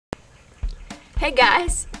Hey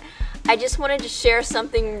guys, I just wanted to share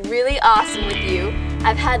something really awesome with you.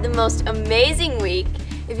 I've had the most amazing week.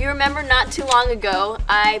 If you remember not too long ago,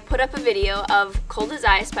 I put up a video of Cold as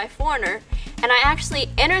Ice by Foreigner, and I actually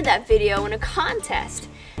entered that video in a contest.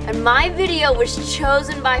 And my video was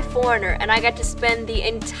chosen by Foreigner, and I got to spend the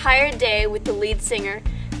entire day with the lead singer,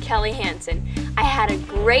 Kelly Hansen. I had a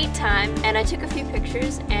great time, and I took a few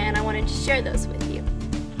pictures, and I wanted to share those with you.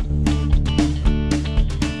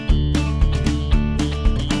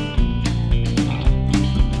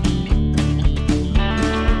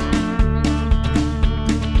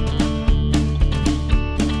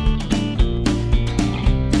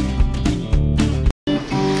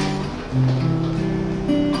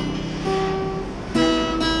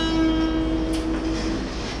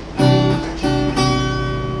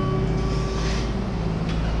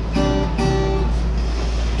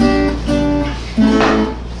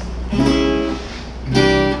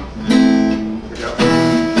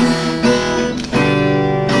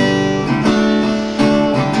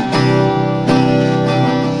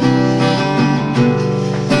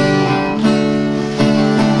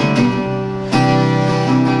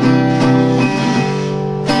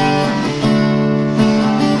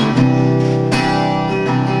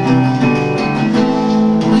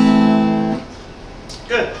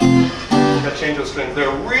 Good. Gotta change those strings.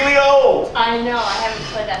 They're really old. I know, I haven't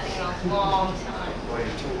played that thing in a long time. Well,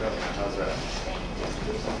 you tuned up. How's that?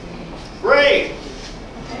 Great.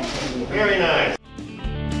 Very nice.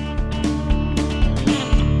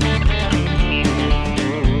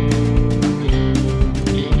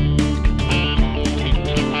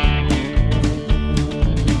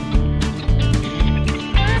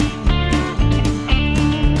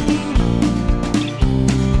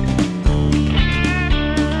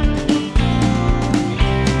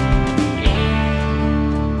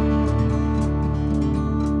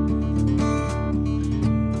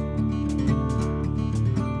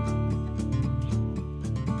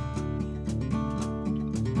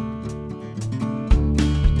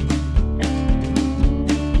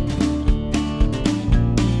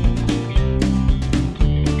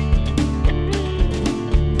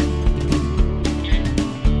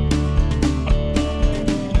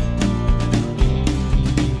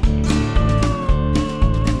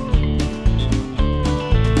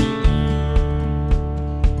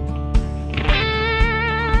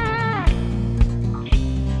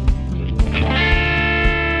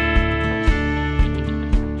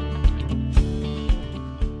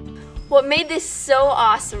 What made this so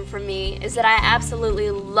awesome for me is that I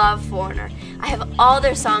absolutely love Foreigner. I have all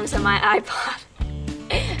their songs on my iPod,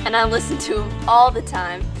 and I listen to them all the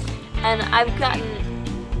time. And I've gotten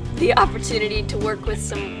the opportunity to work with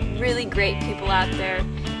some really great people out there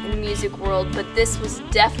in the music world, but this was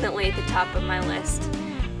definitely at the top of my list.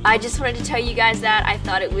 I just wanted to tell you guys that. I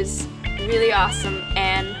thought it was really awesome,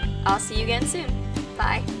 and I'll see you again soon.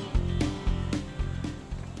 Bye.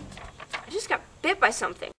 I just got bit by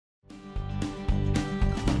something.